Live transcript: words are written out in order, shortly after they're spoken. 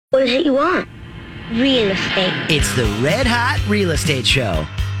What is it you want? Real estate. It's the Red Hot Real Estate Show,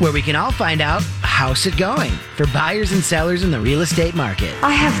 where we can all find out how's it going for buyers and sellers in the real estate market.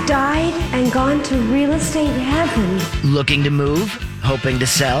 I have died and gone to real estate heaven. Looking to move? Hoping to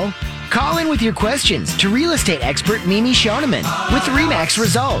sell? Call in with your questions to real estate expert Mimi Shoneman with RE/MAX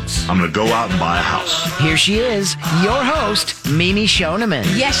Results. I'm going to go out and buy a house. Here she is, your host, Mimi Shoneman.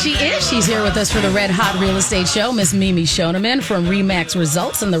 Yes, she is. She's here with us for the Red Hot Real Estate Show, Miss Mimi Shoneman from RE/MAX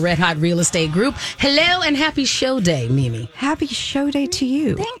Results and the Red Hot Real Estate Group. Hello and happy show day, Mimi. Happy show day to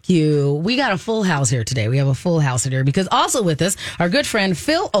you. Thank you. We got a full house here today. We have a full house here because also with us, our good friend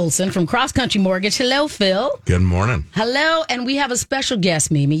Phil Olson from Cross Country Mortgage. Hello, Phil. Good morning. Hello, and we have a special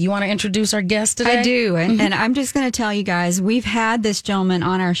guest, Mimi. You want to introduce our guest today? I do, and I'm just going to tell you guys, we've had this gentleman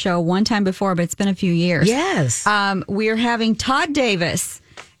on our show one time before, but it's been a few years. Yes. We're having Todd Davis,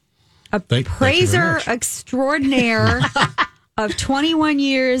 Thank you appraiser very much. extraordinaire of 21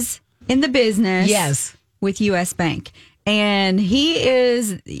 years in the business. Yes. With U.S. Bank. And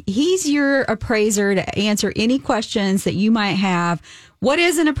he's your appraiser to answer any questions that you might have. What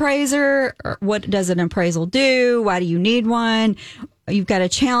is an appraiser? What does an appraisal do? Why do you need one? You've got a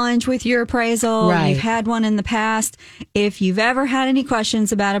challenge with your appraisal. Right. You've had one in the past. If you've ever had any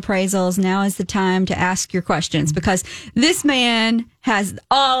questions about appraisals, now is the time to ask your questions because this man has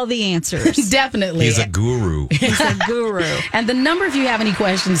all the answers. Definitely. He's a guru. He's a guru. And the number, if you have any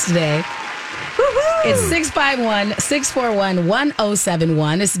questions today, it's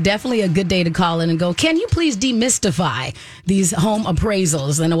 651-641-1071. It's definitely a good day to call in and go, can you please demystify these home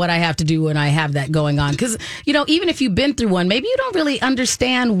appraisals and what I have to do when I have that going on? Because, even if you've been through one, maybe you don't really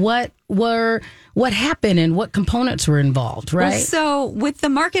understand what happened and what components were involved, right? Well, so with the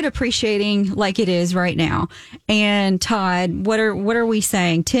market appreciating like it is right now, and Todd, what are we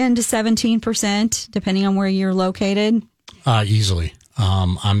saying? 10 to 17%, depending on where you're located? Easily.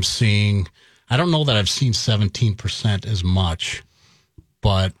 I'm seeing, I don't know that I've seen 17% as much,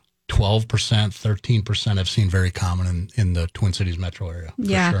 but 12%, 13% I've seen very common in the Twin Cities metro area. For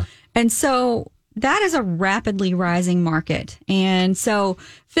sure. And so that is a rapidly rising market. And so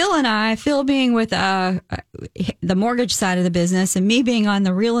Phil being with the mortgage side of the business and me being on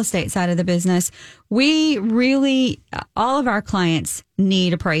the real estate side of the business, we really, all of our clients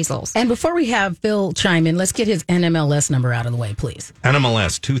need appraisals. And before we have Phil chime in, let's get his NMLS number out of the way, please.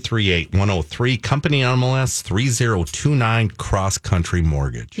 NMLS 238103, company NMLS 3029, Cross Country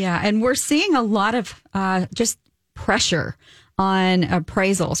Mortgage. Yeah, and we're seeing a lot of just pressure on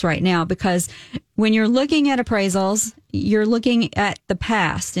appraisals right now because when you're looking at appraisals, you're looking at the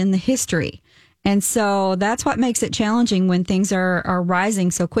past and the history. And so that's what makes it challenging when things are rising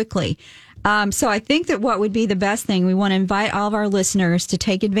so quickly. So I think that what would be the best thing, we want to invite all of our listeners to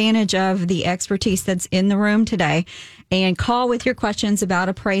take advantage of the expertise that's in the room today and call with your questions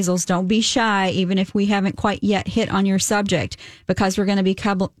about appraisals. Don't be shy, even if we haven't quite yet hit on your subject, because we're going to be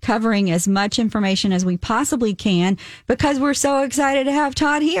covering as much information as we possibly can because we're so excited to have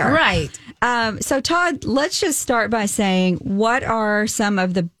Todd here. Right. So Todd, let's just start by saying, what are some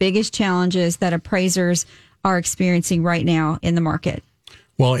of the biggest challenges that appraisers are experiencing right now in the market?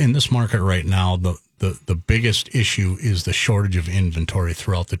 Well, in this market right now, the biggest issue is the shortage of inventory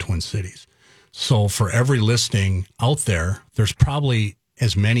throughout the Twin Cities. So for every listing out there, there's probably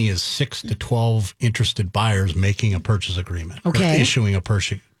as many as 6 to 12 interested buyers making a purchase agreement or issuing a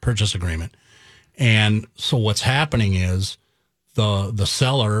purchase agreement. And so what's happening is the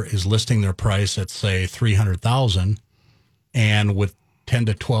seller is listing their price at, say, $300,000, and with 10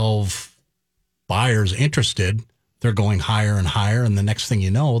 to 12 buyers interested, they're going higher and higher, and the next thing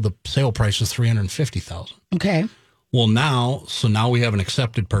you know, the sale price is $350,000. Okay. Well, now we have an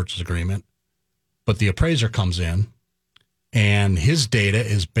accepted purchase agreement, but the appraiser comes in, and his data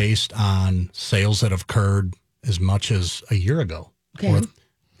is based on sales that have occurred as much as a year ago, or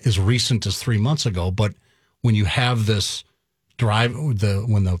as recent as 3 months ago. But when you have this when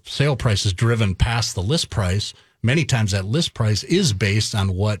the sale price is driven past the list price, many times that list price is based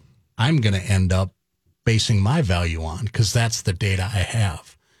on what I'm going to end up basing my value on, because that's the data I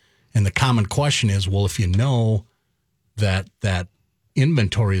have. And the common question is, well, if you know that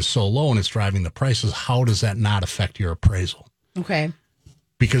inventory is so low and it's driving the prices, how does that not affect your appraisal? Okay.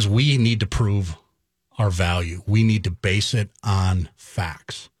 Because we need to prove our value. We need to base it on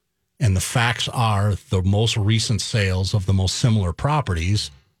facts. And the facts are the most recent sales of the most similar properties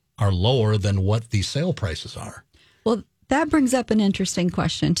are lower than what the sale prices are. Well, that brings up an interesting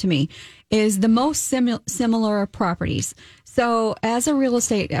question to me, is the most similar properties. So as a real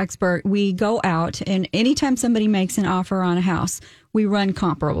estate expert, we go out, and anytime somebody makes an offer on a house, we run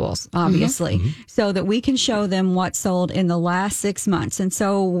comparables, obviously, so that we can show them what sold in the last 6 months. And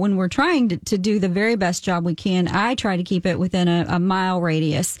so when we're trying to do the very best job we can, I try to keep it within a mile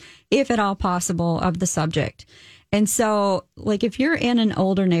radius, if at all possible, of the subject. And so, like, if you're in an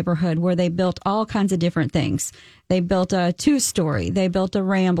older neighborhood where they built all kinds of different things, they built a 2-story, they built a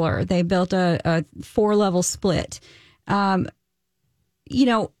rambler, they built a 4-level split. If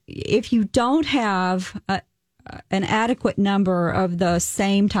you don't have an adequate number of the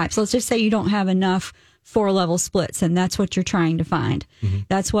same types, let's just say you don't have enough 4-level splits, and that's what you're trying to find.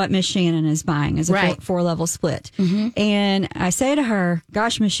 That's what Miss Shannon is buying, is a 4-level split. And I say to her,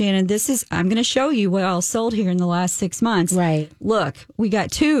 gosh, Miss Shannon, I'm going to show you what else sold here in the last 6 months. Right. Look, we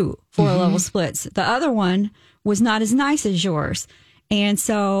got 2 4-level splits. The other one was not as nice as yours. And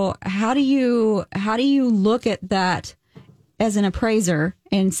so how do you look at that as an appraiser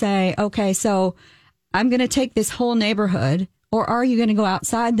and say, okay, so I'm going to take this whole neighborhood, or are you going to go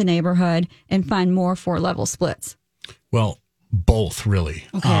outside the neighborhood and find more 4-level splits? Well, both, really.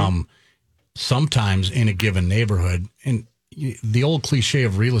 Okay. Sometimes in a given neighborhood, and the old cliche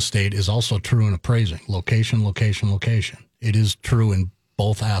of real estate is also true in appraising: location, location, location. It is true in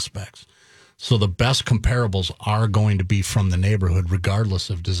both aspects. So the best comparables are going to be from the neighborhood, regardless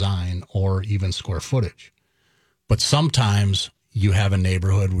of design or even square footage. But sometimes you have a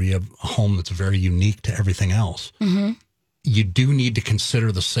neighborhood where you have a home that's very unique to everything else. You do need to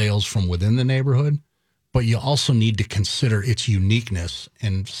consider the sales from within the neighborhood, but you also need to consider its uniqueness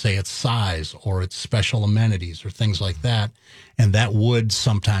and, say, its size or its special amenities or things like that. And that would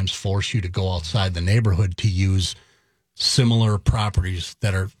sometimes force you to go outside the neighborhood to use similar properties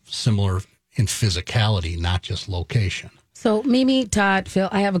that are similar in physicality, not just location. So, Mimi, Todd, Phil,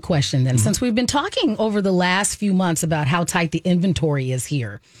 I have a question then. Since we've been talking over the last few months about how tight the inventory is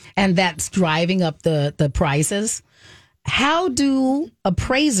here, and that's driving up the prices, how do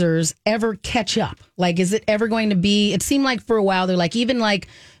appraisers ever catch up? Like, is it ever going to be, it seemed like for a while, they're like, even like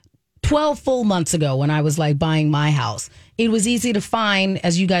 12 full months ago when I was like buying my house, it was easy to find,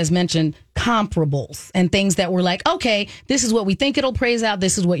 as you guys mentioned, comparables and things that were like, okay, this is what we think it'll appraise out.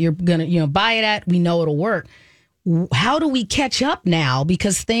 This is what you're going to, buy it at. We know it'll work. How do we catch up now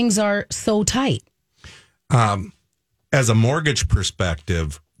because things are so tight? As a mortgage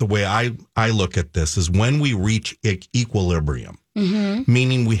perspective, the way I look at this is when we reach equilibrium,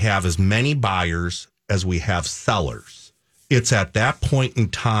 meaning we have as many buyers as we have sellers. It's at that point in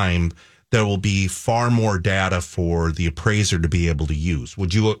time there will be far more data for the appraiser to be able to use.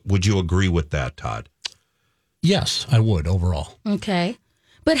 Would you agree with that, Todd? Yes, I would overall. Okay.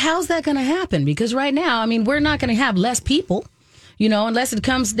 But how's that going to happen? Because right now, I mean, we're not going to have less people, unless it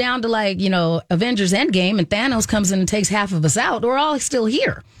comes down to like, Avengers Endgame and Thanos comes in and takes half of us out. We're all still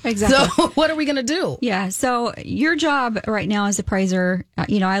here. Exactly. So what are we going to do? Yeah. So your job right now as appraiser,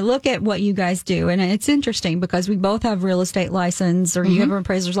 I look at what you guys do, and it's interesting because we both have real estate license, or you have an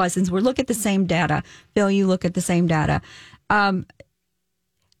appraiser's license. We look at the same data. Phil, you look at the same data.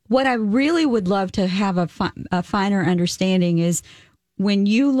 What I really would love to have a finer understanding is when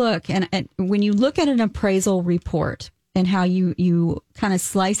you look at an appraisal report and how you kind of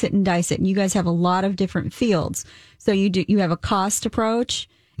slice it and dice it, and you guys have a lot of different fields. So you have a cost approach,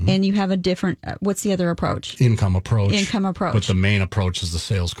 and you have a different, what's the other approach? Income approach. But the main approach is the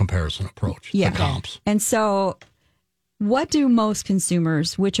sales comparison approach, the comps. And so what do most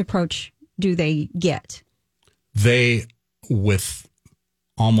consumers, which approach do they get? They, with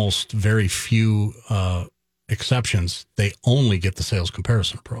almost very few exceptions, they only get the sales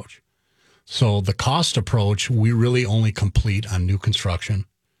comparison approach. So the cost approach, we really only complete on new construction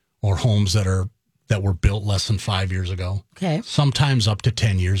or homes that were built less than 5 years ago. Okay. Sometimes up to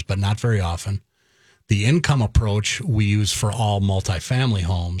 10 years, but not very often. The income approach we use for all multifamily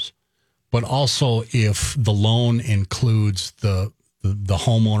homes, but also if the loan includes the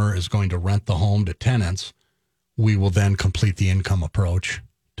homeowner is going to rent the home to tenants, we will then complete the income approach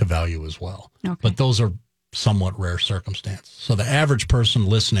to value as well. Okay. But those are somewhat rare circumstances. So the average person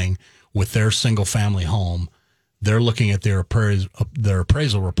listening with their single family home, they're looking at their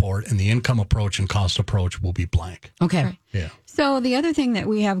appraisal report, and the income approach and cost approach will be blank. Okay. Right. Yeah. So the other thing that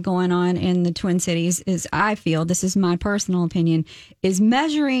we have going on in the Twin Cities is, I feel, this is my personal opinion, is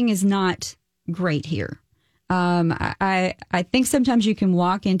measuring is not great here. I think sometimes you can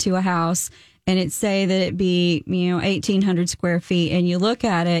walk into a house and it say that it be 1,800 square feet, and you look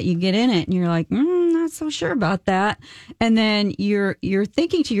at it, you get in it, and you're like, not so sure about that. And then you're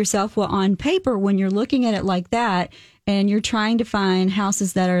thinking to yourself, well, on paper, when you're looking at it like that, and you're trying to find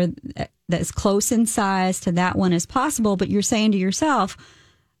houses that are as close in size to that one as possible, but you're saying to yourself,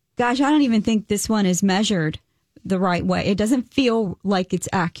 gosh, I don't even think this one is measured the right way. It doesn't feel like it's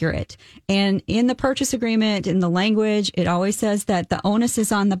accurate. And in the purchase agreement, in the language, it always says that the onus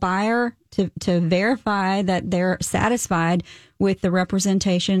is on the buyer to verify that they're satisfied with the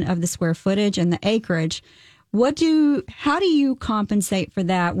representation of the square footage and the acreage. How do you compensate for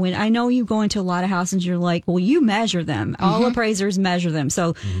that? When I know you go into a lot of houses and you're like, well, you measure them. All appraisers measure them.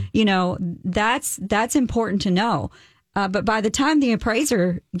 So, that's important to know. But by the time the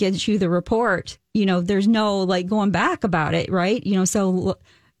appraiser gets you the report, there's no like going back about it, right? So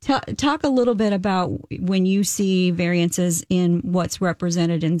talk a little bit about when you see variances in what's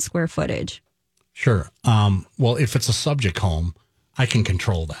represented in square footage. Sure. Well, if it's a subject home, I can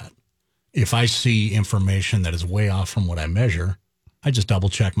control that. If I see information that is way off from what I measure, I just double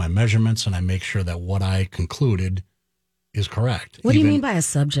check my measurements and I make sure that what I concluded is correct. What do you mean by a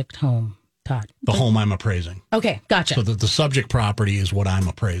subject home, Todd? The home I'm appraising. Okay, gotcha. So the subject property is what I'm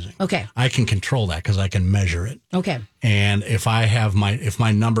appraising. Okay. I can control that because I can measure it. Okay. And if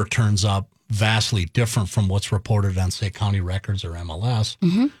my number turns up vastly different from what's reported on, say, county records or MLS,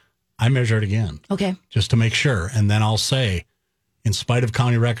 I measure it again. Okay. Just to make sure. And then I'll say, in spite of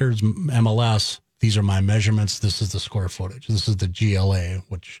county records, MLS, these are my measurements. This is the square footage. This is the GLA,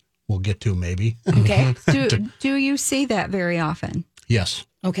 which we'll get to maybe. Okay. Do you see that very often? Yes.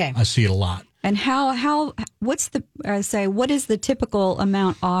 Okay. I see it a lot. And what is the typical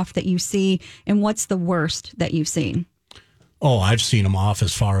amount off that you see, and what's the worst that you've seen? Oh, I've seen them off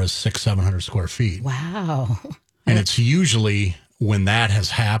as far as 600-700 square feet. Wow. And it's usually, when that has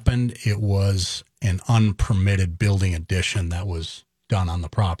happened, it was an unpermitted building addition that was done on the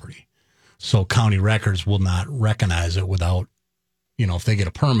property. So county records will not recognize it without, if they get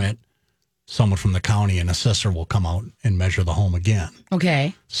a permit, someone from the county, an assessor, will come out and measure the home again.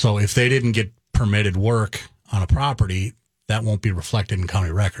 Okay. So if they didn't get permitted work on a property, that won't be reflected in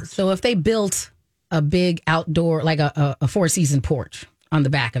county records. So if they built a big outdoor, like a four-season porch on the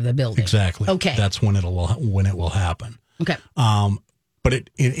back of the building. Exactly. Okay. That's when it will happen. Okay.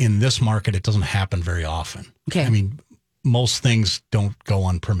 But in this market, it doesn't happen very often. Okay. I mean, most things don't go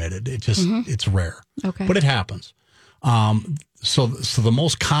unpermitted. It just, it's rare. Okay. But it happens. So the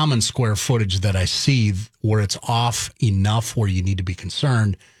most common square footage that I see where it's off enough where you need to be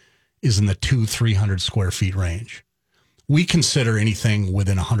concerned is in the 200-300 square feet range. We consider anything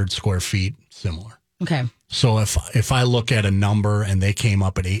within 100 square feet similar. Okay. So if I look at a number and they came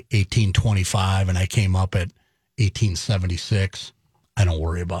up at 1825 and I came up at 1876, I don't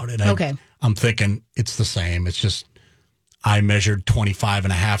worry about it. Okay. I'm thinking it's the same. It's just I measured 25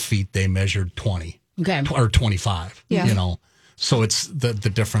 and a half feet. They measured 20. Okay. Or 25. Yeah. So it's the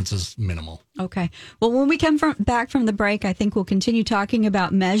difference is minimal. Okay. Well, when we come back from the break, I think we'll continue talking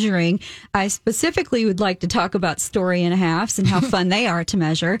about measuring. I specifically would like to talk about story and a halves and how fun they are to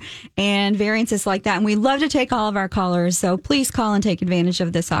measure and variances like that. And we love to take all of our callers. So please call and take advantage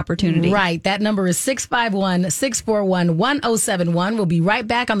of this opportunity. Right. That number is 651-641-1071. We'll be right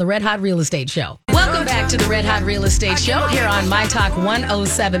back on the Red Hot Real Estate Show. Welcome back to the Red Hot Real Estate Show here on My Talk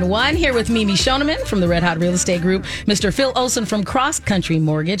 1071. Here with Mimi Shoneman from the Red Hot Real Estate Group, Mr. Phil Olson from Cross Country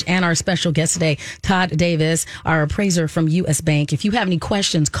Mortgage, and our special guest today, Todd Davis, our appraiser from U.S. Bank. If you have any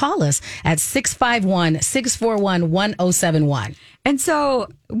questions, call us at 651-641-1071. And so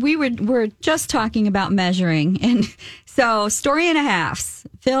we're just talking about measuring. And so story and a halves.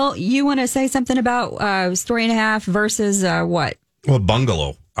 Phil, you want to say something about story and a half versus what? Well,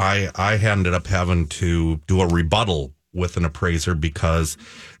 bungalow. I ended up having to do a rebuttal with an appraiser because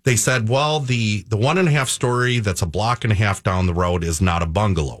they said, well, the 1.5 story that's a block and a half down the road is not a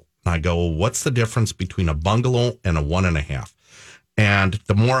bungalow. And I go, what's the difference between a bungalow and a 1.5? And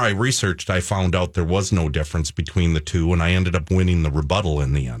the more I researched, I found out there was no difference between the two, and I ended up winning the rebuttal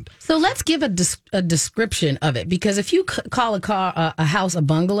in the end. So let's give a description of it, because if you call a house a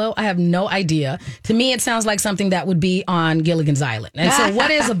bungalow, I have no idea. To me, it sounds like something that would be on Gilligan's Island. And so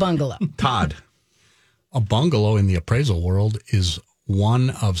what is a bungalow? Todd. A bungalow in the appraisal world is one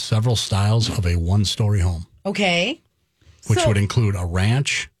of several styles of a one-story home. Okay. Which would include a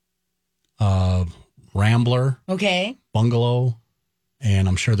ranch, rambler, bungalow, and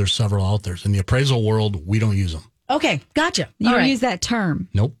I'm sure there's several out there. In the appraisal world, we don't use them. Okay, gotcha. You don't use that term?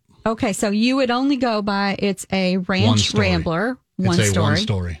 Nope. Okay, so you would only go by it's a ranch rambler, one it's story. One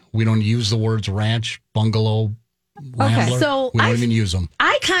story. We don't use the words ranch, bungalow, rambler. Okay, so we don't even use them.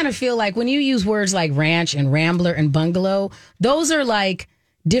 I kind of feel like when you use words like ranch and rambler and bungalow, those are like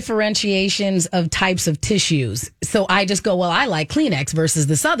differentiations of types of tissues. So I just go, well, I like Kleenex versus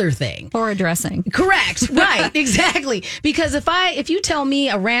this other thing. Or a dressing. Correct. Right. Exactly. Because if you tell me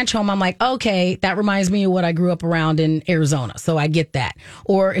a ranch home, I'm like, okay, that reminds me of what I grew up around in Arizona. So I get that.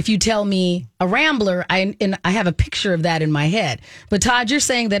 Or if you tell me a Rambler, I have a picture of that in my head. But Todd, you're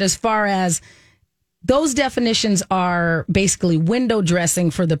saying that as far as those definitions are basically window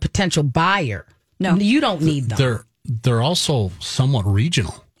dressing for the potential buyer. No. You don't need them. They're also somewhat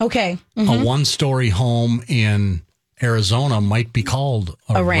regional. Okay. A one-story home in Arizona might be called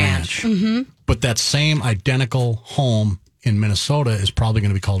a ranch. But that same identical home in Minnesota is probably going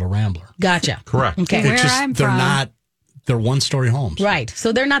to be called a Rambler. Gotcha. Correct. Okay. Where I'm they're from- not. They're one-story homes. Right.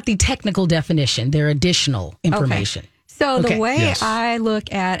 So they're not the technical definition. They're additional information. So Okay. the way Yes. I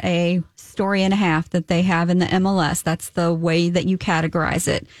look at a story and a half that they have in the MLS, that's the way that you categorize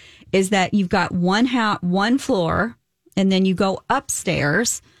it, is that you've got one floor, and then you go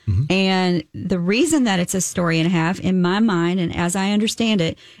upstairs. And the reason that it's a story and a half, in my mind, and as I understand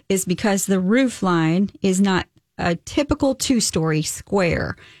it, is because the roof line is not a typical 2-story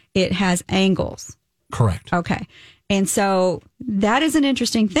square. It has angles. Correct. Okay. And so that is an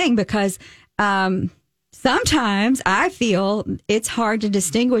interesting thing because sometimes I feel it's hard to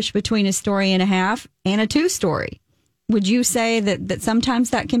distinguish between a story and a half and a 2-story. Would you say that sometimes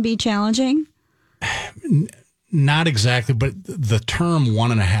that can be challenging? Not exactly, but the term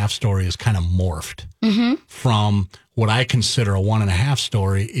 1.5 story is kind of morphed from what I consider a 1.5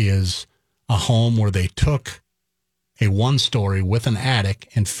 story is a home where they took a 1 story with an attic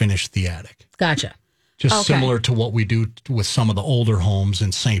and finished the attic. Gotcha. Just similar to what we do with some of the older homes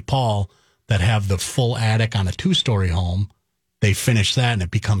in St. Paul that have the full attic on a 2-story home. They finish that and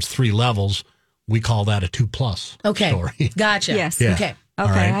it becomes 3 levels. We call that a 2+ Okay. story. Gotcha. Yes. Yeah. Okay. All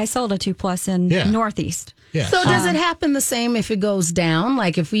Okay. right. I sold a 2+ in Yeah. Northeast. Yeah. So does it happen the same if it goes down?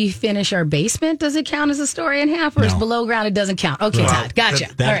 Like if we finish our basement, does it count as a story and a half, or is No. below ground it doesn't count? Okay, Well, Todd, gotcha.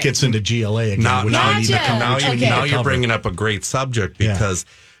 that All right. gets into GLA again. Now, which now, we need to Gotcha. cover. now, which we you, need to now you're cover. bringing up a great subject Yeah. because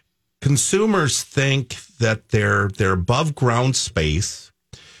consumers think that their above ground space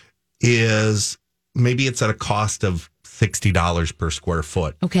is maybe it's at a cost of $60 per square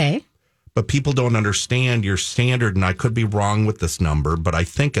foot. Okay. But people don't understand your standard, and I could be wrong with this number, but I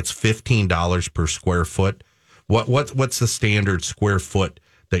think it's $15 per square foot. What's the standard square foot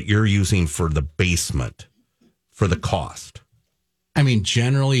that you're using for the basement for the cost? I mean,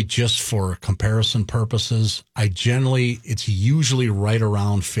 generally, just for comparison purposes, it's usually right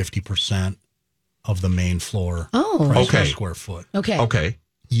around 50% of the main floor Oh. price per Okay. square foot. Okay. Okay.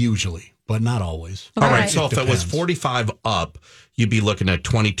 Usually, but not always. All right. right. So if it was Depends. 45 up, you'd be looking at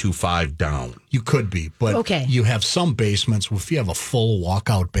 22.5 down. You could be, but Okay. you have some basements, if you have a full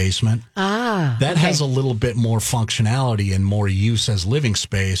walkout basement, Ah. that has a little bit more functionality and more use as living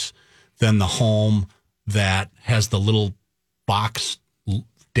space than the home that has the little box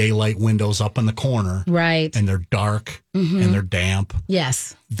daylight windows up in the corner Right. and they're dark and they're damp.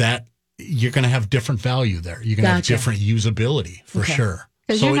 Yes. That you're going to have different value there. You're going to have Gotcha. different usability for Okay. sure.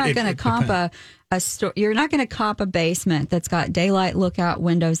 Because So you're not it going to comp depends. you're not going to comp a basement that's got daylight lookout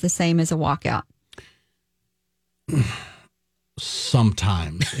windows the same as a walkout.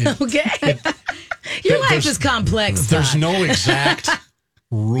 Sometimes. It- Okay. Your life there's- is complex. There's Todd. no exact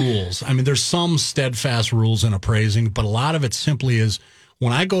rules. I mean, there's some steadfast rules in appraising, but a lot of it simply is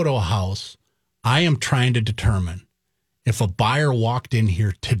when I go to a house, I am trying to determine if a buyer walked in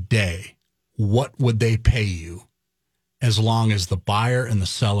here today, what would they pay you as long as the buyer and the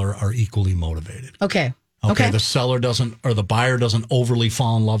seller are equally motivated? Okay. Okay. The seller doesn't, or the buyer doesn't overly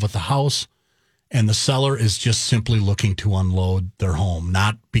fall in love with the house, and the seller is just simply looking to unload their home,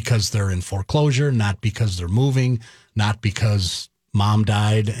 not because they're in foreclosure, not because they're moving, not because mom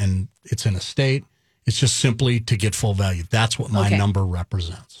died and it's in a state. It's just simply to get full value. That's what my Okay. number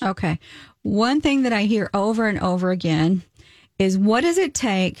represents. Okay. One thing that I hear over and over again is what does it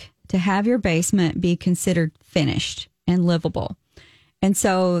take to have your basement be considered finished and livable? And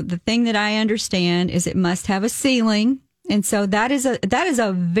so the thing that I understand is it must have a ceiling. And so that is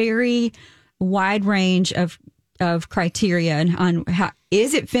a very wide range of criteria on how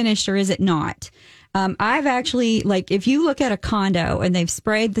is it finished or is it not. I've actually, like, if you look at a condo and they've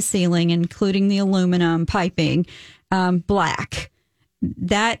sprayed the ceiling, including the aluminum piping, black,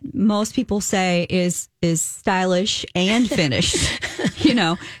 that most people say is stylish and finished,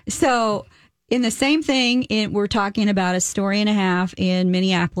 So in the same thing, we're talking about a story and a half in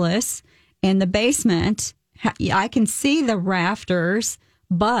Minneapolis, and the basement, I can see the rafters,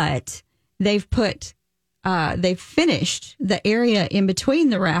 but they've finished the area in between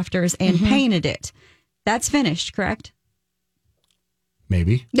the rafters and painted it. That's finished, correct?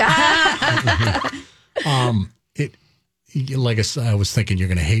 Maybe. Like I was thinking you're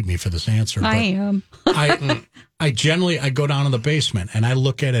going to hate me for this answer. But I am. I generally go down in the basement and I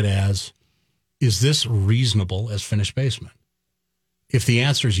look at it as, is this reasonable as finished basement? If the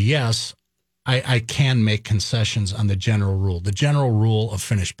answer is yes, I can make concessions on the general rule. The general rule of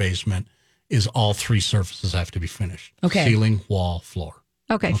finished basement is all three surfaces have to be finished. Okay. Ceiling, wall, floor.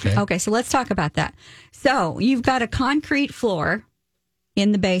 Okay. So let's talk about that. So you've got a concrete floor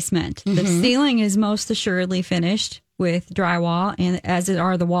in the basement. The ceiling is most assuredly finished with drywall, and as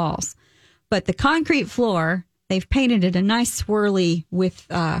are the walls. But the concrete floor, they've painted it a nice swirly with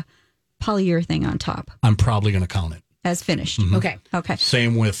polyurethane on top I'm probably going to count it. as finished. Okay. Okay.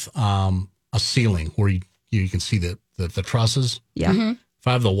 Same with a ceiling where you can see the trusses. Yeah. If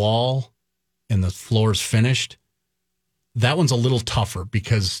I have the wall and the floor is finished, that one's a little tougher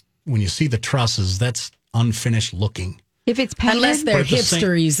because when you see the trusses, that's unfinished looking. If it's painted, Unless they're But at the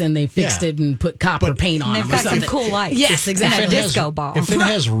same- and they fixed Yeah. it and put copper But- paint on and them they've or got some something. cool lights. Yes, exactly. And a If it has- disco ball. If it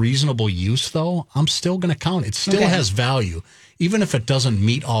has reasonable use, though, I'm still going to count it. It still Okay. has value. Even if it doesn't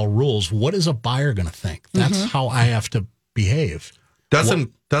meet all rules, what is a buyer going to think? That's how I have to behave.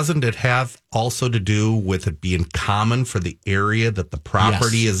 Doesn't it have also to do with it being common for the area that the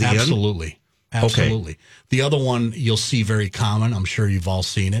property Yes, is in? Absolutely. Absolutely. The other one you'll see very common, I'm sure you've all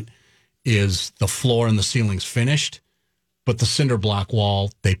seen it, is the floor and the ceiling's finished, but the cinder block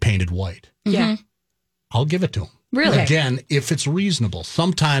wall, they painted white. Yeah. I'll give it to them. Really? Again, if it's reasonable.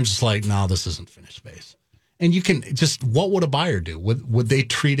 Sometimes it's like, no, this isn't finished space. And you can just, what would a buyer do? Would they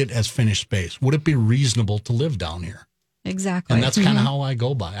treat it as finished space? Would it be reasonable to live down here? Exactly. And that's kind of how I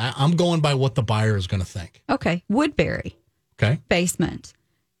go by. I'm going by what the buyer is going to think. Okay. Woodbury Okay. basement.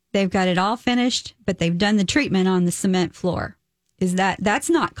 They've got it all finished, but they've done the treatment on the cement floor. That's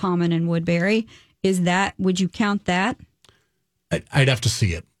not common in Woodbury? Would you count that? I'd have to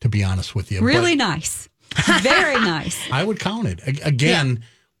see it, to be honest with you. Really But nice. Very nice. I would count it. Again,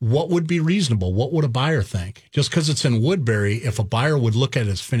 what would be reasonable? What would a buyer think? Just because it's in Woodbury, if a buyer would look at it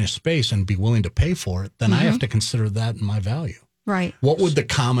as finished space and be willing to pay for it, then I have to consider that in my value. Right. What would the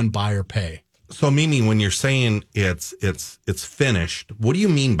common buyer pay? So, Mimi, when you're saying it's finished, what do you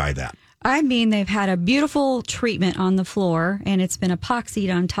mean by that? I mean, they've had a beautiful treatment on the floor and it's been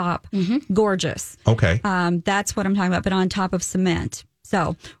epoxied on top. Gorgeous. Okay. That's what I'm talking about, but on top of cement.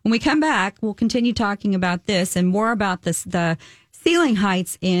 So when we come back, we'll continue talking about this and more about the ceiling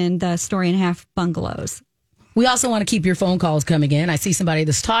heights in the 1.5-story bungalows. We also want to keep your phone calls coming in. I see somebody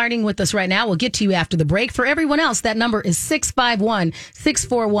that's starting with us right now. We'll get to you after the break. For everyone else, that number is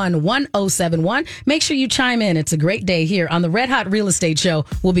 651-641-1071. Make sure you chime in. It's a great day here on the Red Hot Real Estate Show.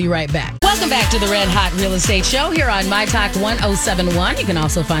 We'll be right back. Welcome back to the Red Hot Real Estate Show here on My Talk 1071. You can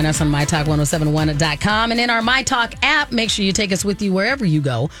also find us on MyTalk1071.com and in our My Talk app. Make sure you take us with you wherever you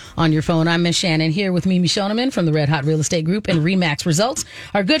go on your phone. I'm Miss Shannon here with Mimi Shoneman from the Red Hot Real Estate Group and Remax Results.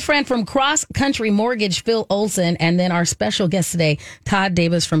 Our good friend from Cross Country Mortgage, Phil Olson, and then our special guest today, Todd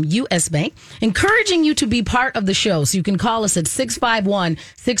Davis from U.S. Bank, encouraging you to be part of the show. So you can call us at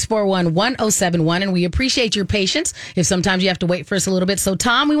 651-641-1071, and we appreciate your patience if sometimes you have to wait for us a little bit. So,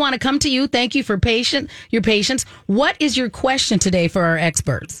 Tom, we want to come to you. Thank you for your patience. What is your question today for our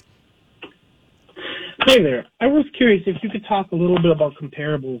experts? Hey there. I was curious if you could talk a little bit about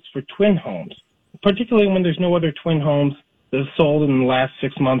comparables for twin homes, particularly when there's no other twin homes that have sold in the last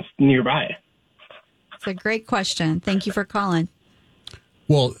 6 months nearby. It's a great question. Thank you for calling.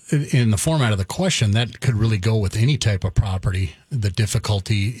 Well, in the format of the question, that could really go with any type of property. The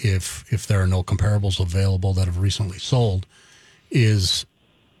difficulty, if there are no comparables available that have recently sold, is,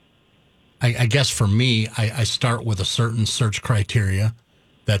 I guess for me, I start with a certain search criteria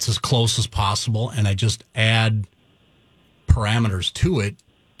that's as close as possible, and I just add parameters to it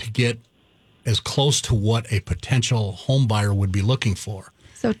to get as close to what a potential home buyer would be looking for.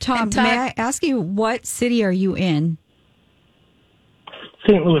 So, Tom, And Todd- may I ask you, what city are you in?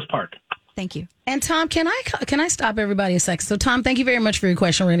 St. Louis Park. Thank you. And Tom, can I stop everybody a second? So, Tom, thank you very much for your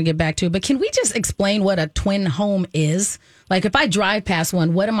question. We're going to get back to it, but can we just explain what a twin home is? Like, if I drive past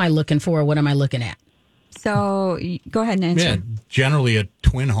one, what am I looking for? What am I looking at? So, go ahead and answer. Yeah, generally a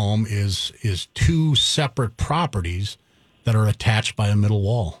twin home is two separate properties that are attached by a middle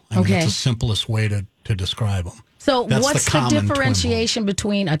wall. I mean, Okay. that's the simplest way to describe them. So, That's what's the the, common twin home. differentiation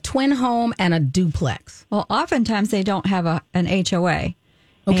between a twin home and a duplex? Well, oftentimes they don't have an HOA.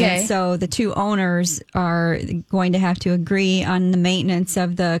 Okay. And so the two owners are going to have to agree on the maintenance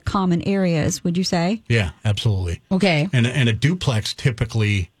of the common areas, would you say? Yeah, absolutely. Okay. And a duplex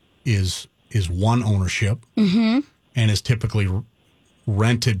typically is one ownership and is typically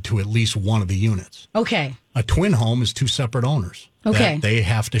rented to at least one of the units. Okay. A twin home is two separate owners Okay. that they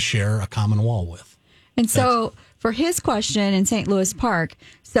have to share a common wall with. And so for his question in St. Louis Park,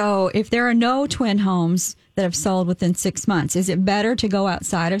 so if there are no twin homes that have sold within 6 months, is it better to go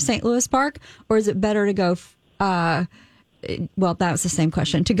outside of St. Louis Park, or is it better to go, well, that was the same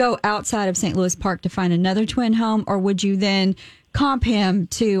question, to go outside of St. Louis Park to find another twin home, or would you then comp him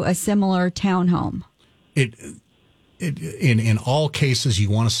to a similar townhome? In all cases, you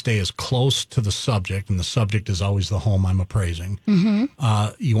want to stay as close to the subject, and the subject is always the home I'm appraising.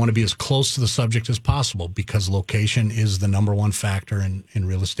 You want to be as close to the subject as possible because location is the number one factor in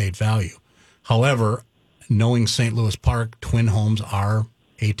real estate value. However, knowing St. Louis Park, twin homes are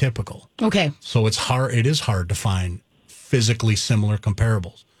atypical. Okay. So it is hard to find physically similar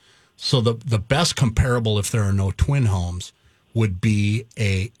comparables. So the best comparable, if there are no twin homes, would be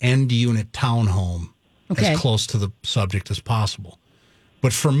a end unit townhome Okay. as close to the subject as possible.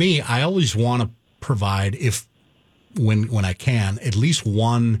 But for me, I always want to provide, when I can, at least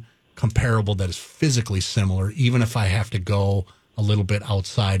one comparable that is physically similar, even if I have to go a little bit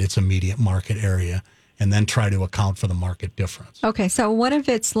outside its immediate market area, and then try to account for the market difference. Okay, so what if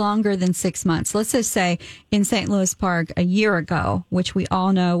it's longer than 6 months? Let's just say in St. Louis Park a year ago, which we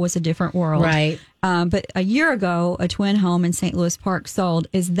all know was a different world. Right. But a year ago, a twin home in St. Louis Park sold.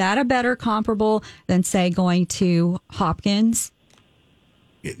 Is that a better comparable than, say, going to Hopkins?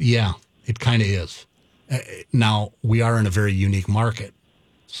 Yeah, it kind of is. Now, we are in a very unique market.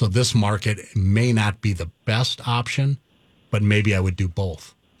 So this market may not be the best option, but maybe I would do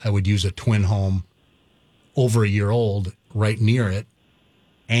both. I would use a twin home over a year old right near it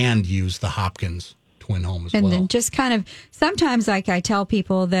and use the Hopkins twin home as well. And then just kind of, sometimes like I tell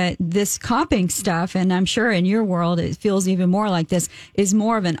people that this comping stuff, and I'm sure in your world it feels even more like this, is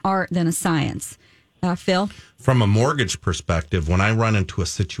more of an art than a science. Phil? From a mortgage perspective, when I run into a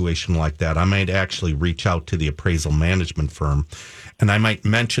situation like that, I might actually reach out to the appraisal management firm and I might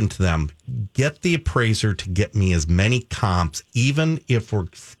mention to them, get the appraiser to get me as many comps, even if we're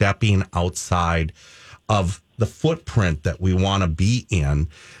stepping outside of the footprint that we want to be in.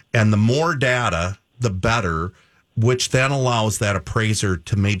 And the more data, the better, which then allows that appraiser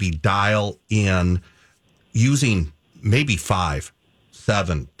to maybe dial in using maybe 5,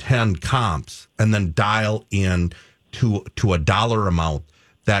 7, 10 comps and then dial in to a dollar amount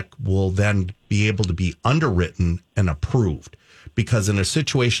that will then be able to be underwritten and approved. Because in a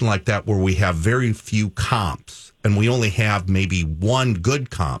situation like that where we have very few comps and we only have maybe one good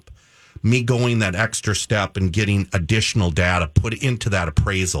comp, me going that extra step and getting additional data put into that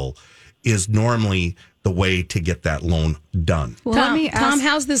appraisal is normally the way to get that loan done. Well, Tom,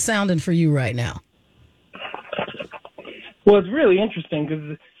 how's this sounding for you right now? Well, it's really interesting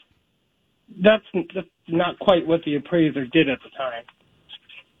because that's not quite what the appraiser did at the time.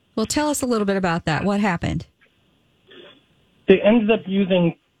 Well, tell us a little bit about that. What happened? They ended up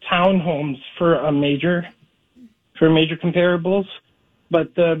using townhomes for major comparables,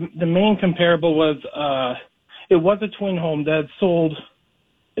 but the main comparable was it was a twin home that had sold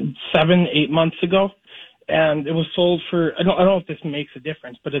 7-8 months ago, and it was sold for I don't know if this makes a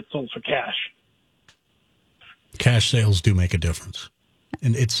difference, but it sold for cash. Cash sales do make a difference.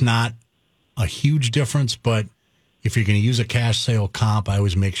 And it's not a huge difference, but if you're going to use a cash sale comp, I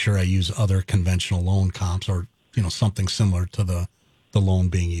always make sure I use other conventional loan comps or, something similar to the loan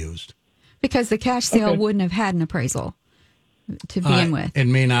being used. Because the cash sale wouldn't have had an appraisal to begin with. It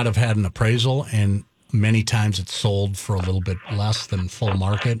may not have had an appraisal, and many times it's sold for a little bit less than full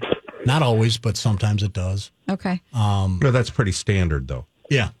market. Not always, but sometimes it does. Okay. No, that's pretty standard, though.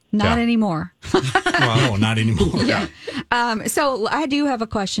 Yeah. Not anymore. No, not anymore. Yeah. So I do have a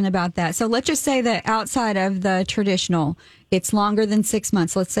question about that. So let's just say that outside of the traditional, it's longer than 6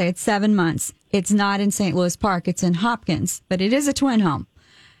 months. Let's say it's 7 months. It's not in St. Louis Park. It's in Hopkins, but it is a twin home.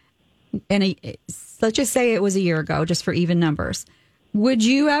 And let's just say it was a year ago, just for even numbers. Would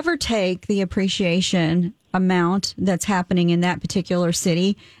you ever take the appreciation amount that's happening in that particular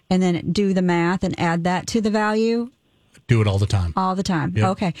city and then do the math and add that to the value? Do it all the time. All the time. Yep.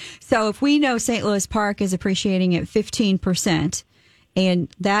 Okay. So if we know St. Louis Park is appreciating at 15%, and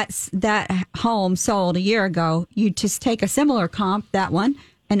that home sold a year ago, you just take a similar comp, that one,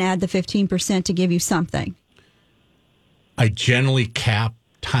 and add the 15% to give you something. I generally cap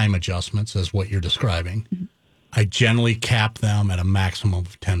time adjustments as what you're describing. Mm-hmm. I generally cap them at a maximum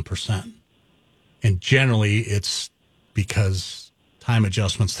of 10%. And generally it's because time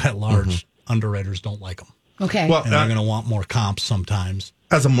adjustments that large, underwriters don't like them. Okay. Well, And they're going to want more comps sometimes.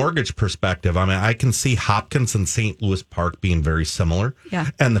 As a mortgage perspective, I mean, I can see Hopkins and St. Louis Park being very similar,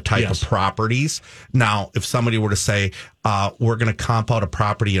 and the type of properties. Now, if somebody were to say, we're going to comp out a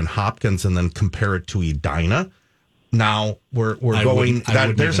property in Hopkins and then compare it to Edina, now we're going.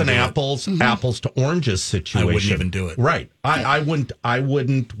 There's an apples to oranges situation. I wouldn't even do it. Right. I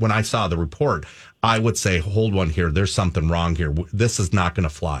wouldn't. When I saw the report, I would say, hold one here. There's something wrong here. This is not going to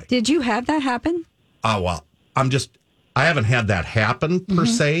fly. Did you have that happen? Oh, well, I haven't had that happen per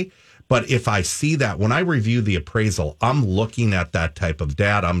se, but if I see that, when I review the appraisal, I'm looking at that type of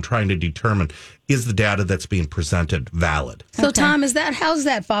data. I'm trying to determine, is the data that's being presented valid? So, Tom, how's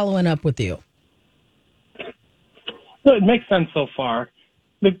that following up with you? So it makes sense so far.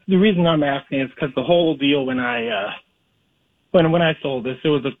 The reason I'm asking is because the whole deal when I sold this, it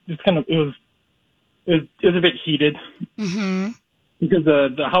was a bit heated because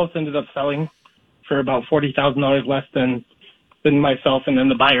the house ended up selling for about $40,000 less than myself and then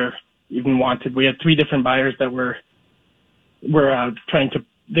the buyer even wanted. We had 3 different buyers that were trying to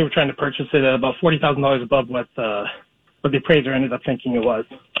purchase it at about $40,000 above what the appraiser ended up thinking it was.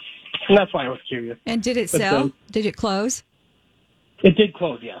 And that's why I was curious. And did it sell? Did it close? It did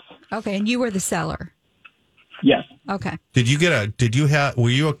close, yes. Okay, and you were the seller. Yes. Okay.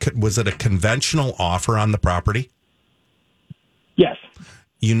 Was it a conventional offer on the property? Yes.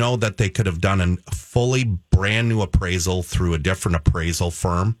 You know that they could have done a fully brand new appraisal through a different appraisal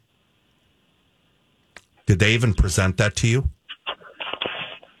firm. Did they even present that to you?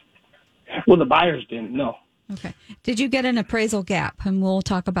 Well, the buyers didn't, no. Okay. Did you get an appraisal gap? And we'll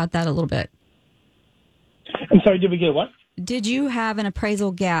talk about that a little bit. I'm sorry, did we get what? Did you have an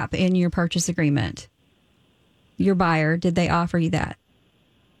appraisal gap in your purchase agreement? Your buyer, did they offer you that?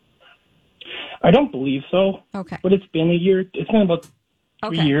 I don't believe so. Okay. But it's been a year. It's been about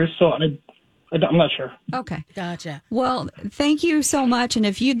 3 years, so I'm not sure. Okay. Gotcha. Well, thank you so much. And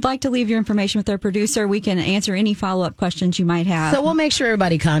if you'd like to leave your information with our producer, we can answer any follow-up questions you might have. So we'll make sure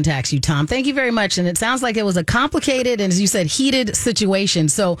everybody contacts you, Tom. Thank you very much. And it sounds like it was a complicated and, as you said, heated situation.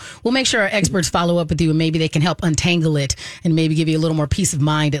 So we'll make sure our experts follow up with you and maybe they can help untangle it and maybe give you a little more peace of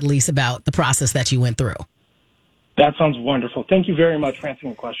mind, at least, about the process that you went through. That sounds wonderful. Thank you very much for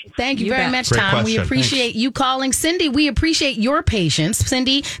answering the question. Thank you very much, Great Tom. We question. appreciate you calling. Cindy, we appreciate your patience.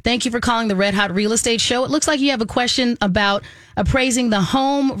 Cindy, thank you for calling the Red Hot Real Estate Show. It looks like you have a question about appraising the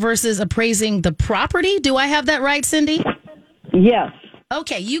home versus appraising the property. Do I have that right, Cindy? Yes.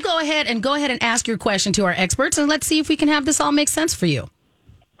 Okay, you go ahead and ask your question to our experts, and let's see if we can have this all make sense for you.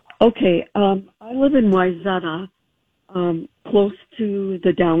 Okay. I live in Wayzata, close to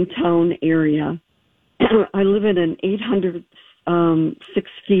the downtown area. I live in an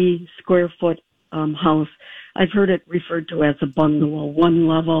 860 square foot house. I've heard it referred to as a bungalow, one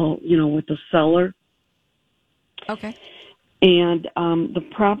level, with a cellar. Okay. And the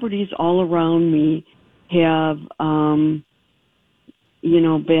properties all around me have,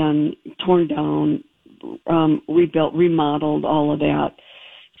 been torn down, rebuilt, remodeled, all of that.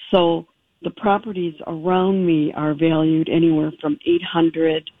 So the properties around me are valued anywhere from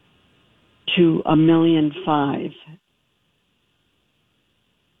 $800,000 to $1.5 million.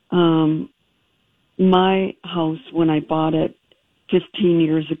 My house, when I bought it 15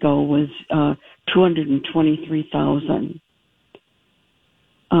 years ago, was $223,000.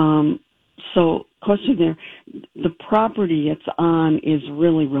 So, question there: the property it's on is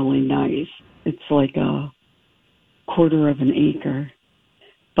really, really nice. It's like a quarter of an acre,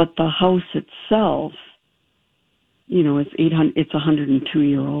 but the house itself, it's a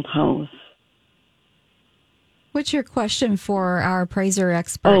 102-year-old house. What's your question for our appraiser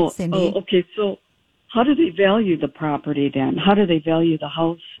expert, Cindy? Okay. So how do they value the property then? How do they value the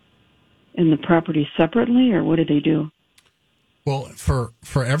house and the property separately, or what do they do? Well, for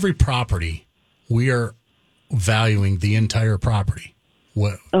every property, we are valuing the entire property.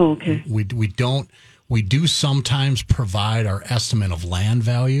 Okay. We do sometimes provide our estimate of land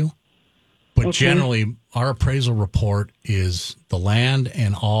value, but generally our appraisal report is the land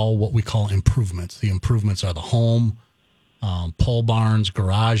and all what we call improvements. The improvements are the home, pole barns,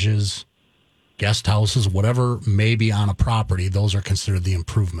 garages, guest houses, whatever may be on a property. Those are considered the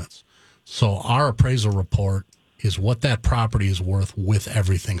improvements. So our appraisal report is what that property is worth with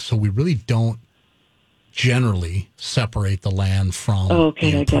everything. So we really don't generally separate the land from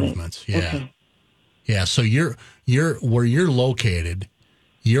the improvements. I get it. Yeah. Okay. Yeah. So you're where you're located,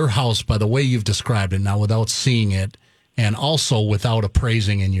 your house, by the way you've described it now, without seeing it, and also without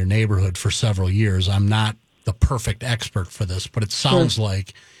appraising in your neighborhood for several years, I'm not the perfect expert for this, but it sounds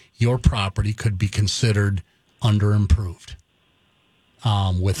like your property could be considered underimproved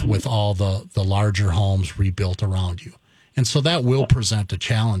with all the larger homes rebuilt around you. And so that will present a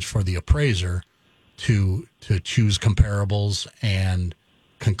challenge for the appraiser to choose comparables and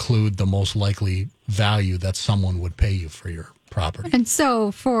conclude the most likely value that someone would pay you for your property. And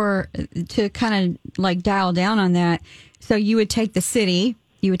so to kind of like dial down on that, so you would take the city,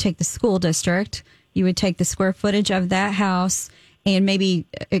 you would take the school district, you would take the square footage of that house and maybe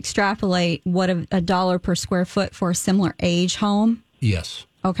extrapolate what a dollar per square foot for a similar age home? Yes.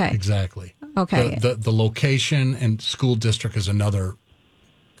 Okay. Exactly. Okay. The location and school district is another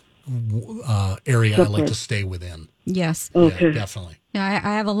area I like to stay within. Yes. Okay. Yeah, definitely. Yeah,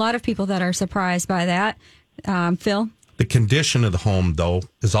 I have a lot of people that are surprised by that. Phil? The condition of the home, though,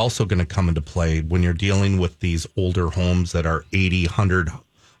 is also going to come into play when you're dealing with these older homes that are 80,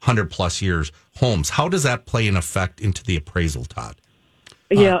 100 plus years homes. How does that play an effect into the appraisal, Todd?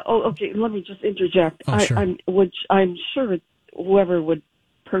 Yeah. Okay. Let me just interject. Sure. I'm sure whoever would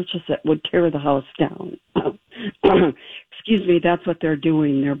purchase it would tear the house down. Excuse me. That's what they're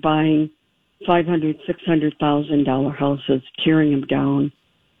doing. They're buying $500,000, $600,000 houses, tearing them down,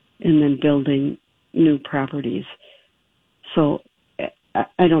 and then building new properties. So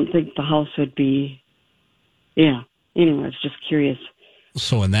I don't think the house would be. Yeah. Anyway, I was just curious.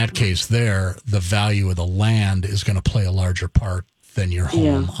 So in that case, the value of the land is going to play a larger part than your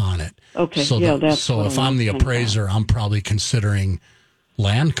home on it. Okay. So if I'm the appraiser, I'm probably considering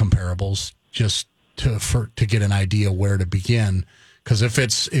land comparables just to get an idea where to begin. Because if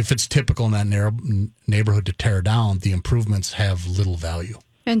it's typical in that neighborhood to tear down, the improvements have little value.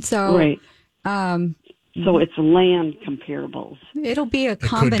 And so, Right. So it's land comparables. it'll be a could be,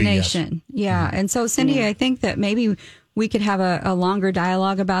 combination. Yeah. And so, Cindy, I think that maybe we could have a longer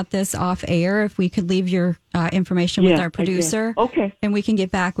dialogue about this off air if we could leave your information with Yeah, our producer. Okay. And we can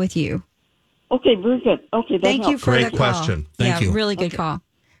get back with you. Okay, very good. Okay, that Thank you helps. for Great the call. question. Thank you. Really good call.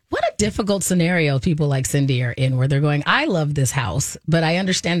 What a difficult scenario people like Cindy are in, where they're going, I love this house, but I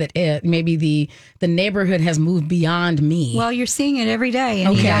understand that maybe the neighborhood has moved beyond me. Well, you're seeing it every day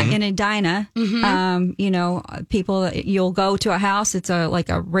in Edina. People, you'll go to a house, it's like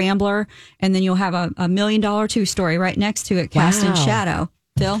a Rambler, and then you'll have a $1 million 2-story right next to it, cast in Wow. shadow.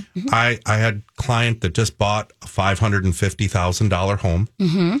 Phil? I had a client that just bought a $550,000 home.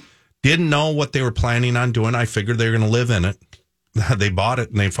 Didn't know what they were planning on doing. I figured they were going to live in it. They bought it,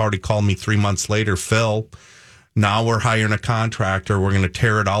 and they've already called me 3 months later. Phil, now we're hiring a contractor. We're going to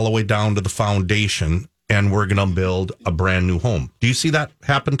tear it all the way down to the foundation, and we're going to build a brand new home. Do you see that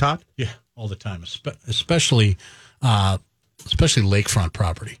happen, Todd? Yeah, all the time, especially lakefront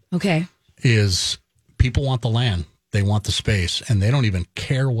property. Okay. Is people want the land, they want the space, and they don't even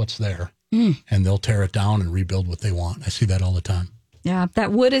care what's there, and they'll tear it down and rebuild what they want. I see that all the time. Yeah,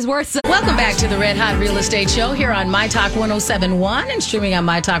 that wood is worth it. Welcome back to the Red Hot Real Estate Show here on My Talk 1071 and streaming on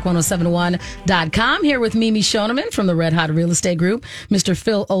MyTalk1071.com. Here with Mimi Shoneman from the Red Hot Real Estate Group, Mr.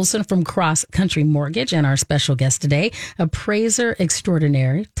 Phil Olson from Cross Country Mortgage, and our special guest today, appraiser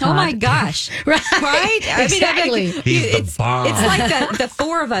extraordinary, Todd. Oh my gosh. Right? I Exactly. mean, He's the bomb. It's like the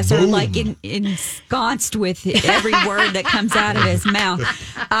four of us are like ensconced with every word that comes out of his mouth.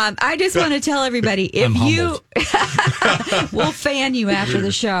 I just want to tell everybody, if you, we'll fan you after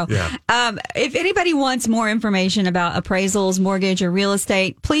the show. Yeah. If anybody wants more information about appraisals, mortgage, or real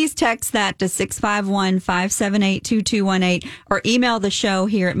estate, please text that to 651-578-2218 or email the show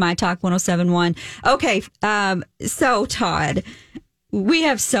here at MyTalk1071. Okay. So Todd, we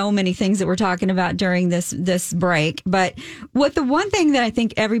have so many things that we're talking about during this break, but the one thing that I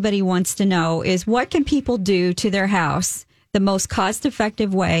think everybody wants to know is, what can people do to their house the most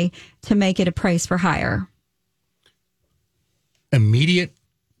cost-effective way to make it appraised for higher? Immediate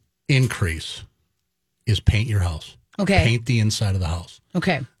increase is paint your house. Okay. Paint the inside of the house.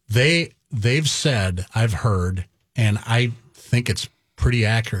 Okay. They've said, I've heard, and I think it's pretty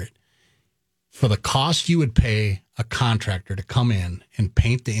accurate, for the cost you would pay a contractor to come in and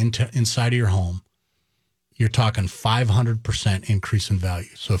paint the inside of your home, you're talking 500% increase in value.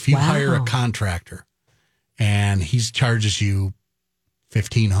 So if you hire a contractor and he charges you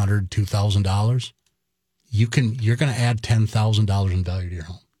 $1,500, $2,000, you're going to add $10,000 in value to your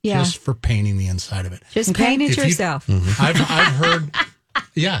home just for painting the inside of it. Just paint it yourself. I've heard,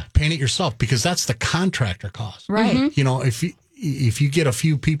 paint it yourself, because that's the contractor cost. Right. Mm-hmm. You know, if you get a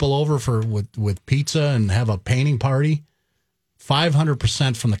few people over with pizza and have a painting party,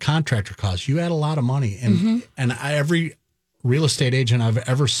 500% from the contractor cost, you add a lot of money. And every real estate agent I've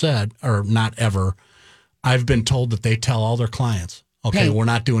ever said, or not ever, I've been told that they tell all their clients, okay, Hey. we're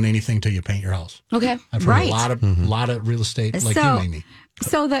not doing anything till you paint your house. Okay. I've heard Right. a lot of real estate like you, Amy.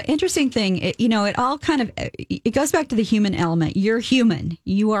 So the interesting thing, it all kind of, it goes back to the human element. You're human.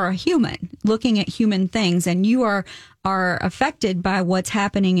 You are a human looking at human things, and you are affected by what's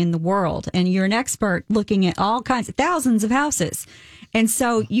happening in the world. And you're an expert looking at all kinds of thousands of houses. And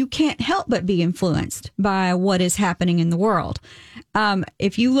so you can't help but be influenced by what is happening in the world.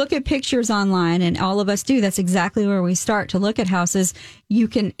 If you look at pictures online, and all of us do, that's exactly where we start to look at houses.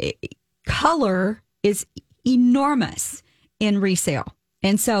 Color is enormous in resale.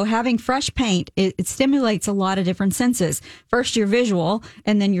 And so having fresh paint, it stimulates a lot of different senses. First, your visual,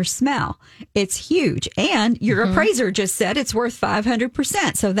 and then your smell. It's huge. And your appraiser just said it's worth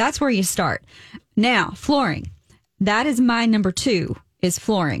 500%. So that's where you start. Now, flooring. That is my number 2, is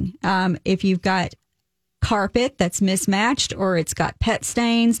flooring. If you've got carpet that's mismatched, or it's got pet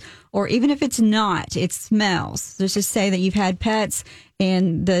stains, or even if it's not, it smells. Let's just say that you've had pets,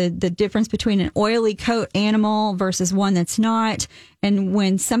 and the difference between an oily coat animal versus one that's not. And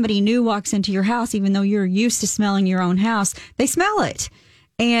when somebody new walks into your house, even though you're used to smelling your own house, they smell it.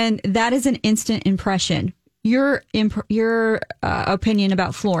 And that is an instant impression. Your opinion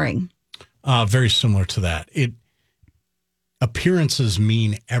about flooring? Very similar to that. Appearances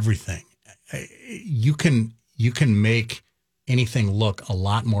mean everything. You can make anything look a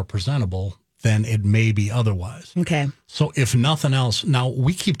lot more presentable than it may be otherwise. Okay. So if nothing else, now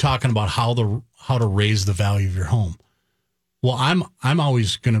we keep talking about how to raise the value of your home. Well, I'm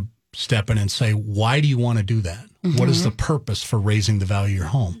always going to step in and say, why do you want to do that? What is the purpose for raising the value of your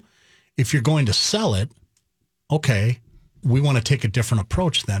home? If you're going to sell it, okay, we want to take a different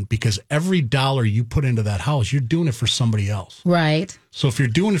approach then, because every dollar you put into that house, you're doing it for somebody else. Right. So if you're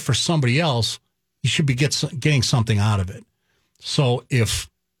doing it for somebody else, you should be getting something out of it. So if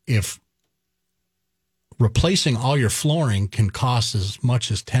replacing all your flooring can cost as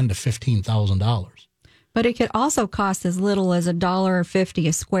much as $10,000 to $15,000, but it could also cost as little as $1.50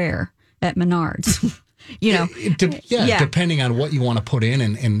 a square at Menards. Depending on what you want to put in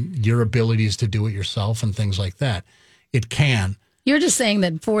and your abilities to do it yourself and things like that, it can. You're just saying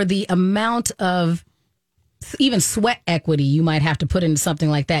that for the amount of even sweat equity you might have to put into something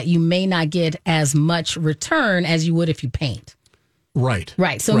like that, you may not get as much return as you would if you paint. Right.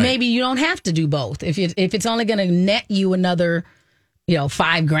 Right. So maybe you don't have to do both. If it's only going to net you another,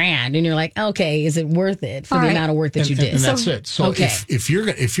 $5,000, and you're like, okay, is it worth it for the amount of work that you did? And that's it. So if you're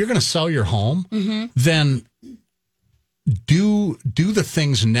going to sell your home, then do the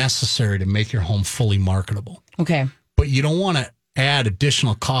things necessary to make your home fully marketable. Okay. But you don't want to add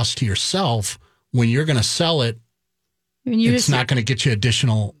additional cost to yourself when you're going to sell it. It's not going to get you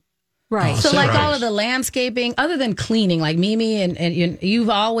additional. Right. So like all of the landscaping, other than cleaning, like Mimi and you've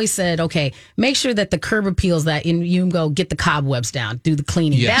always said, okay, make sure that the curb appeals that and you can go get the cobwebs down, do the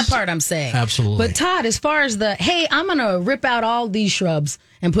cleaning. Yes. That part I'm saying. Absolutely. But Todd, as far as hey, I'm going to rip out all these shrubs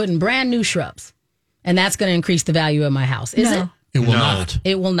and put in brand new shrubs, and that's going to increase the value of my house. Is it? It will not.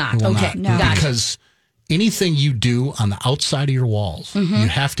 It will not. It will okay. not. Gotcha. Because anything you do on the outside of your walls, you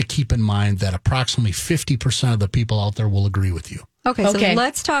have to keep in mind that approximately 50% of the people out there will agree with you. Okay, so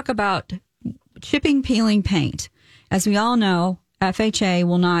let's talk about chipping, peeling paint. As we all know, FHA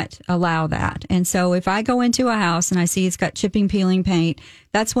will not allow that. And so if I go into a house and I see it's got chipping, peeling paint,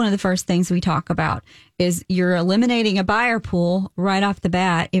 that's one of the first things we talk about is you're eliminating a buyer pool right off the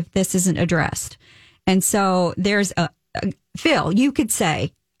bat if this isn't addressed. And so there's Phil, you could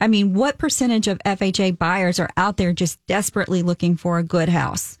say, I mean, what percentage of FHA buyers are out there just desperately looking for a good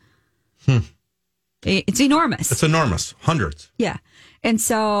house? It's enormous. It's enormous. Hundreds. Yeah. And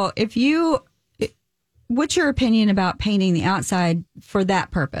so what's your opinion about painting the outside for that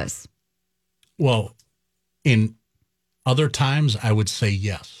purpose? Well, in other times, I would say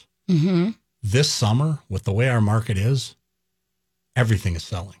yes. Mm-hmm. This summer, with the way our market is, everything is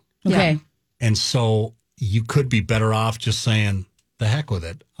selling. Okay. And so you could be better off just saying, the heck with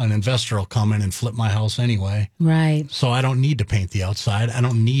it. An investor will come in and flip my house anyway. Right. So I don't need to paint the outside. I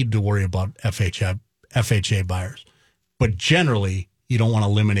don't need to worry about FHA buyers. But generally, you don't want to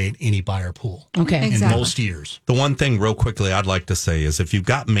eliminate any buyer pool. Okay. In most years. The one thing real quickly I'd like to say is if you've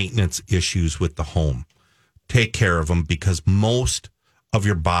got maintenance issues with the home, take care of them, because most of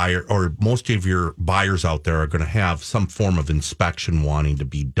your buyers out there are going to have some form of inspection wanting to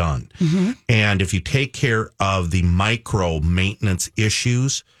be done. Mm-hmm. And if you take care of the micro maintenance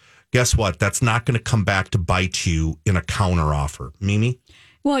issues, guess what? That's not going to come back to bite you in a counter offer. Mimi?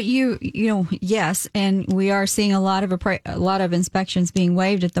 Well, yes, and we are seeing a lot of inspections being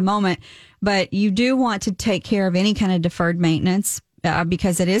waived at the moment, but you do want to take care of any kind of deferred maintenance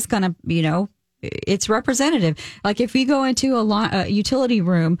because it is going to, it's representative. Like if you go into a utility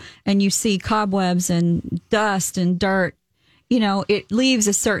room and you see cobwebs and dust and dirt, it leaves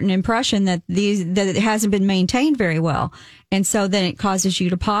a certain impression that it hasn't been maintained very well. And so then it causes you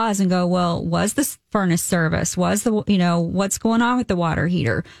to pause and go, well, was the furnace service? Was what's going on with the water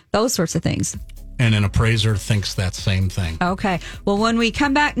heater? Those sorts of things. And an appraiser thinks that same thing. Okay. Well, when we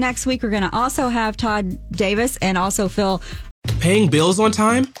come back next week, we're going to also have Todd Davis and also Phil. Paying bills on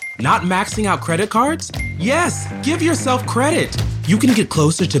time? Not maxing out credit cards? Yes, give yourself credit. You can get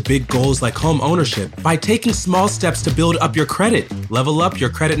closer to big goals like home ownership by taking small steps to build up your credit. Level up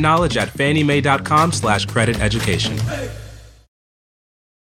your credit knowledge at fanniemae.com/credit education.